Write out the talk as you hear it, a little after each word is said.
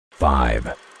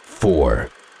5, 4,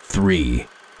 3,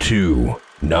 2,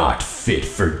 not fit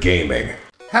for gaming.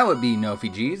 How it be, Nofi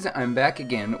Gs? I'm back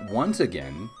again, once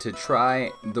again, to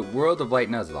try the World of Light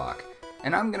Nuzlocke.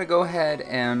 And I'm gonna go ahead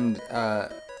and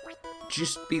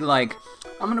just be like,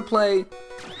 I'm gonna play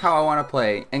how I wanna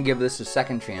play and give this a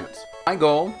second chance. My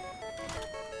goal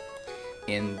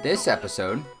in this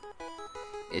episode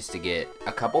is to get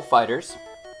a couple fighters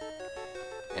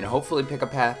and hopefully pick a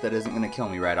path that isn't gonna kill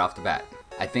me right off the bat.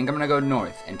 I think I'm gonna go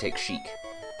north and take Sheik.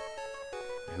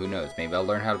 Who knows, maybe I'll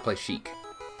learn how to play Sheik.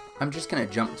 I'm just gonna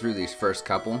jump through these first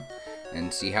couple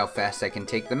and see how fast I can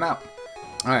take them out.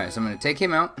 Alright, so I'm gonna take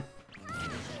him out.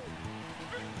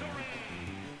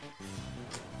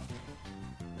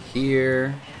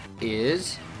 Here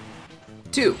is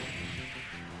 2.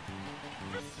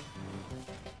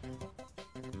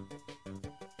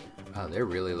 Oh, they're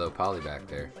really low poly back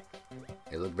there.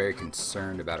 They look very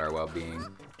concerned about our well-being.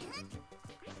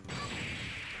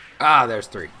 Ah, there's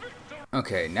 3.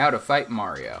 Okay, now to fight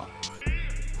Mario.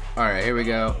 Alright, here we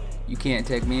go. You can't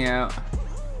take me out.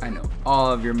 I know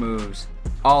all of your moves.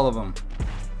 All of them.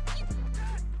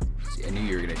 See, I knew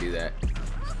you were gonna do that.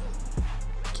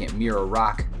 Can't mirror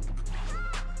rock.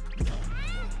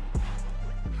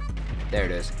 There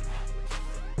it is.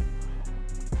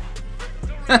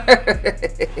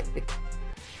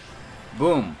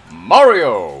 Boom.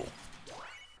 Mario!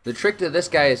 The trick to this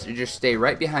guy is to just stay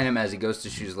right behind him as he goes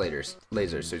to shoot his lasers.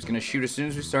 So he's going to shoot as soon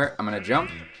as we start. I'm going to jump.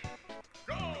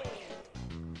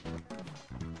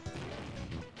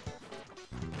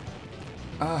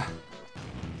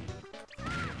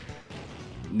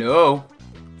 No.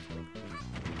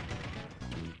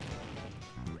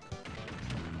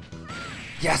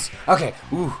 Yes. Okay.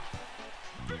 Ooh.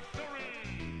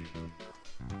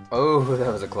 Oh,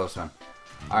 that was a close one.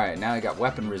 Alright, now I got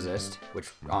weapon resist, which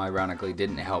ironically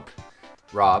didn't help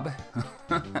Rob.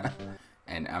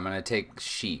 And I'm gonna take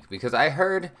Sheik because I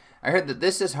heard that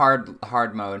this is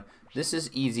hard mode. This is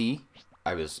easy.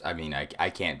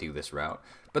 I can't do this route.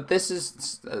 But this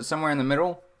is somewhere in the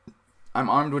middle. I'm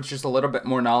armed with just a little bit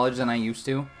more knowledge than I used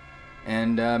to.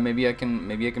 And maybe I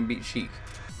can beat Sheik.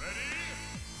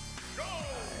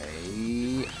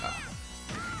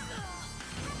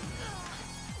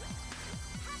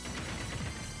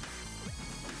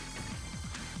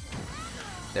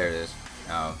 There it is.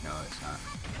 Oh, no, it's not.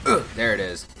 Ugh, there it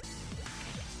is.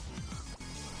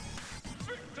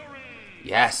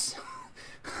 Yes!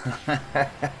 I'm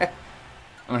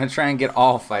gonna try and get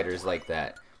all fighters like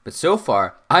that. But so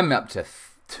far, I'm up to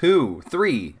 2,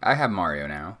 3. I have Mario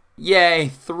now. Yay,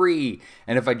 3!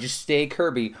 And if I just stay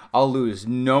Kirby, I'll lose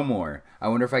no more. I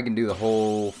wonder if I can do the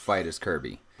whole fight as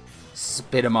Kirby.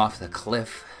 Spit him off the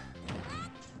cliff.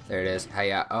 There it is.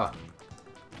 Hiya. Oh.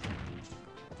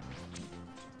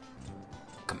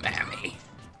 Come at me.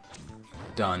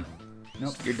 Done.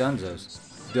 Nope, you're dunzos.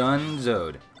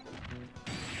 Dunzoed.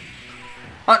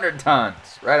 100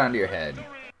 tons. Right onto your head.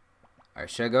 Alright,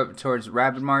 should I go up towards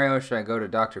Rabid Mario or should I go to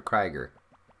Dr. Krieger?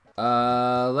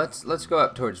 Let's go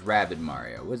up towards Rabid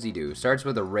Mario. What does he do? Starts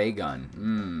with a ray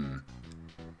gun.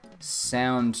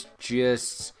 Sounds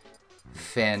just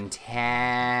fantastic.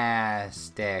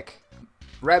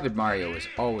 Rabid Mario was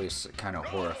always kind of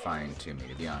horrifying to me,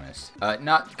 to be honest.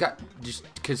 Just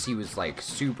because he was like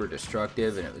super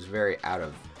destructive and it was very out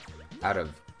of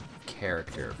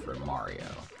character for Mario.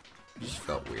 It just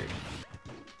felt weird.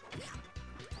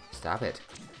 Stop it!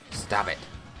 Stop it!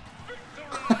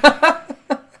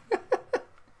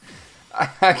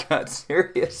 I got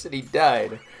serious and he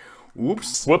died.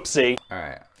 Whoops. Whoopsie. All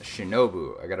right,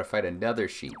 Shinobu. I gotta fight another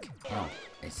Sheik. Oh,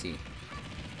 I see.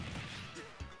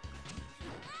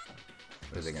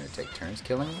 What, is it gonna take turns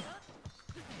killing me?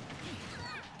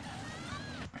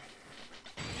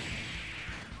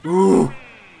 Ooh!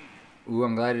 Ooh,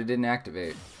 I'm glad it didn't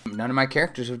activate. None of my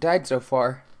characters have died so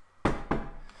far.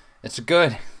 It's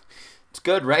good. It's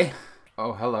good, right?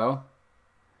 Oh, hello.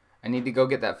 I need to go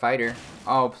get that fighter.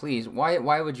 Oh, please. Why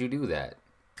would you do that?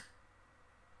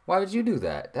 Why would you do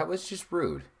that? That was just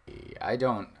rude. I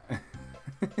don't...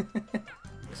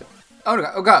 Oh,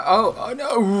 God. Oh, God. Oh,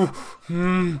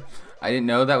 no. I didn't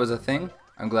know that was a thing.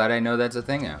 I'm glad I know that's a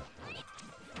thing now.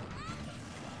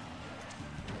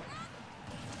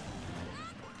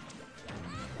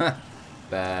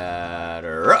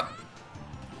 Batter up.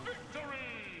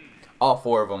 All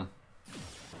 4 of them. 3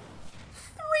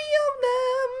 of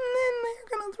them, and they're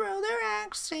gonna throw their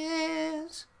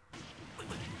axes.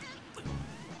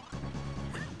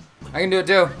 I can do it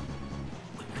too.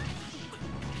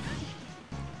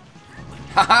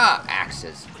 Haha,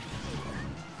 axes.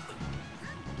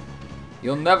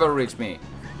 You'll never reach me,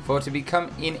 for to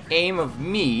become in aim of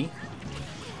me,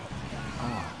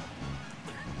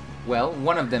 Well,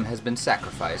 one of them has been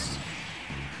sacrificed.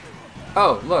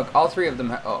 Oh, look, all three of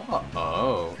them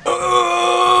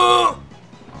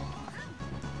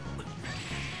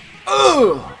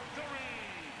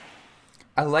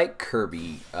I like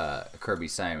Kirby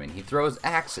Simon. He throws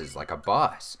axes like a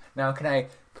boss. Now, can I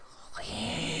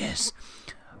please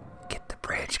get the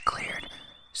bridge cleared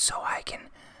so I can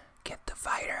get the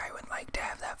fighter? I would like to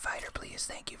have that fighter, please.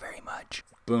 Thank you very much.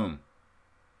 Boom.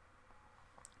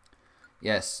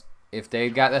 Yes, if they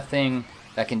got the thing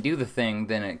that can do the thing,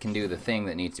 then it can do the thing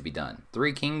that needs to be done.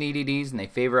 3 King DDDs, and they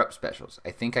favor up specials.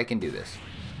 I think I can do this.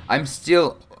 I'm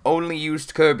still only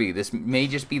used Kirby. This may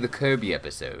just be the Kirby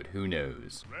episode. Who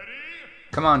knows?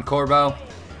 Come on, Corbo.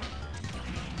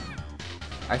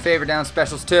 I favor down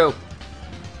specials too.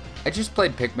 I just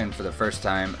played Pikmin for the first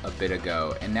time a bit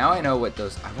ago, and now I know what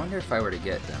those... I wonder if I were to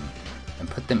get them and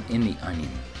put them in the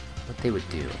onion, what they would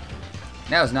do.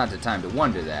 Now is not the time to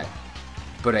wonder that,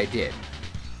 but I did.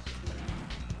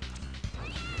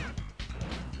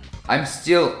 I'm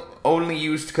still only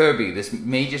used Kirby. This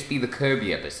may just be the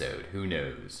Kirby episode. Who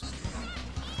knows?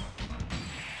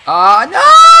 No!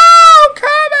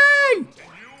 Kirby!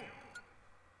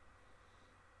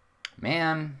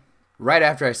 Man, right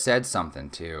after I said something,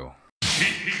 too.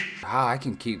 I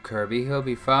can keep Kirby. He'll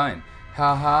be fine.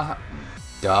 Ha ha.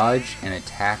 Dodge and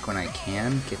attack when I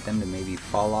can. Get them to maybe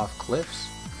fall off cliffs.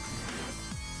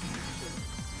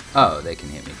 Oh, they can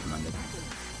hit me from under.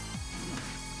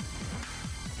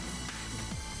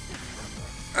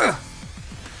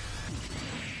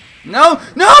 No!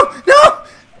 No! No!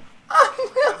 Oh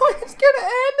no! It's gonna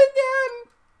end again!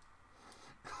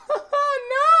 Oh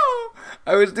no!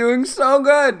 I was doing so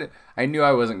good! I knew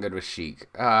I wasn't good with Sheik.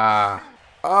 Oh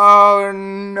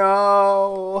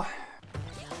no!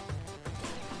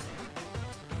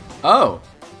 Oh!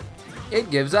 It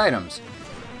gives items.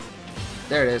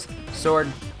 There it is.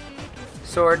 Sword.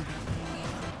 Sword.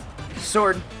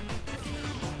 Sword.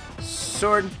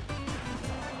 Sword.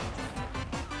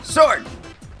 Sword!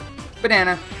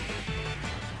 Banana.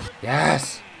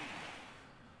 Yes!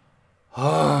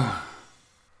 Oh,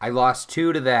 I lost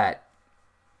 2 to that.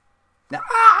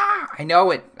 I know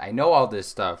it. I know all this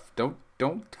stuff. Don't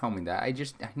tell me that. I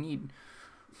need...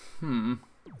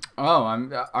 Oh,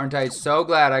 aren't I so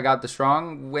glad I got the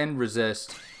strong wind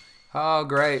resist. Oh,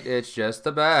 great. It's just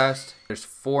the best. There's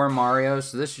 4 Marios,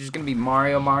 so this is just going to be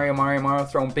Mario,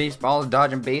 throwing baseballs,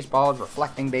 dodging baseballs,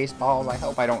 reflecting baseballs. I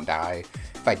hope I don't die.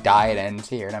 If I die, it ends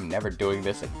here, and I'm never doing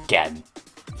this again.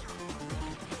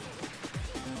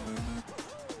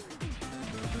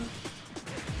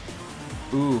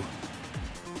 Ooh.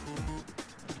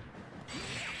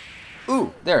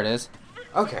 Ooh, there it is.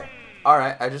 Okay.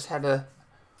 Alright, I just had to...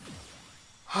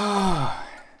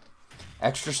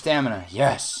 Extra stamina.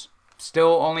 Yes.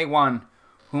 Still only 1.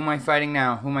 Who am I fighting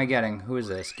now? Who am I getting? Who is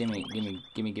this? Gimme.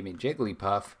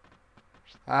 Jigglypuff.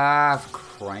 Ah,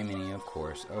 criminy, of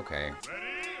course. Okay.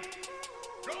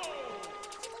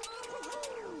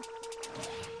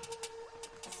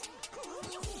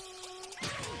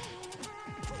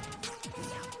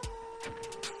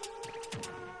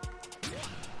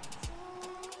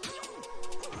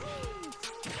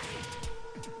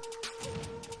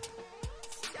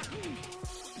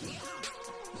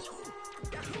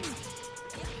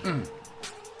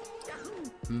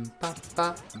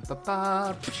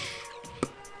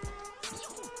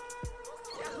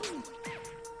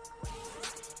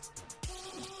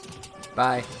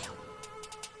 Bye.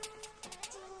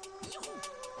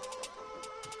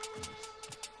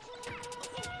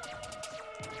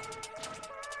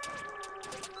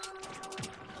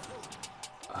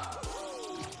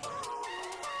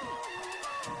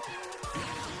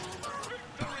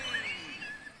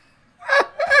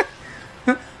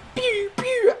 Pew,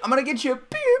 pew. I'm gonna get you.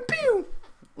 Pew, pew.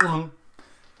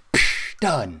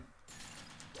 Done.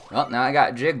 Well, now I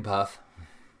got Jigglypuff.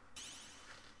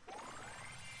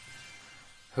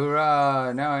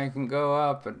 Hoorah! Now I can go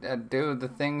up and do the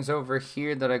things over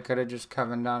here that I could have just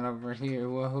come down over here.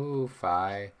 Woohoo!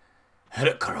 Fi. Head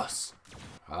across.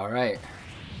 Alright.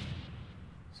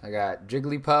 So I got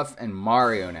Jigglypuff and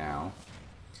Mario now.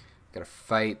 Gotta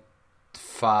fight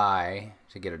Fi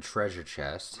to get a treasure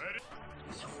chest.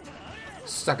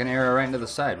 Stuck an arrow right into the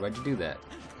side. Why'd you do that?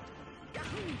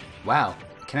 Wow.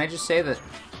 Can I just say that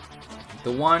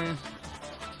the one...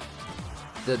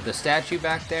 The statue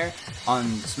back there on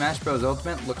Smash Bros.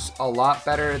 Ultimate looks a lot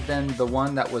better than the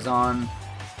one that was on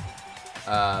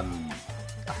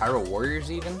Hyrule Warriors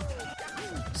even.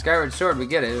 Skyward Sword, we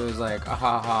get it. It was like,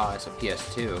 ha, it's a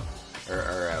PS2.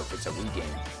 Or it's a Wii game.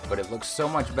 But it looks so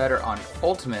much better on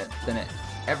Ultimate than it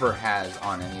ever has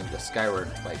on any of the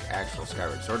Skyward, like, actual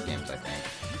Skyward Sword games, I think.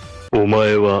 お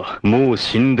前はもう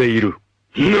死んでいる。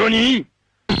何？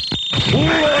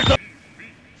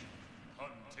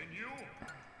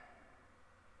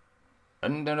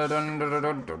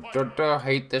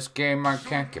 Hate this game, I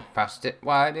can't get past it.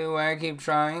 Why do I keep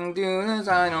trying to do this?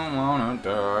 I don't wanna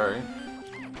die.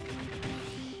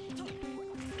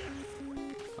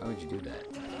 Why would you do that?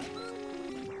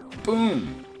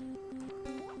 Boom!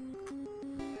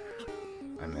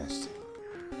 I missed.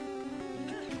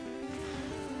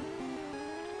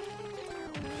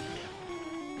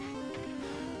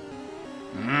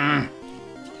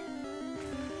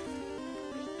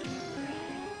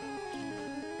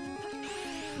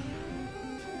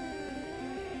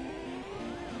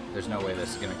 There's no way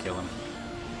this is gonna kill him.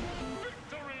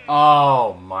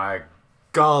 Oh my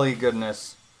golly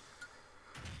goodness.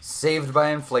 Saved by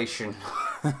inflation.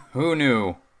 Who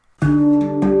knew?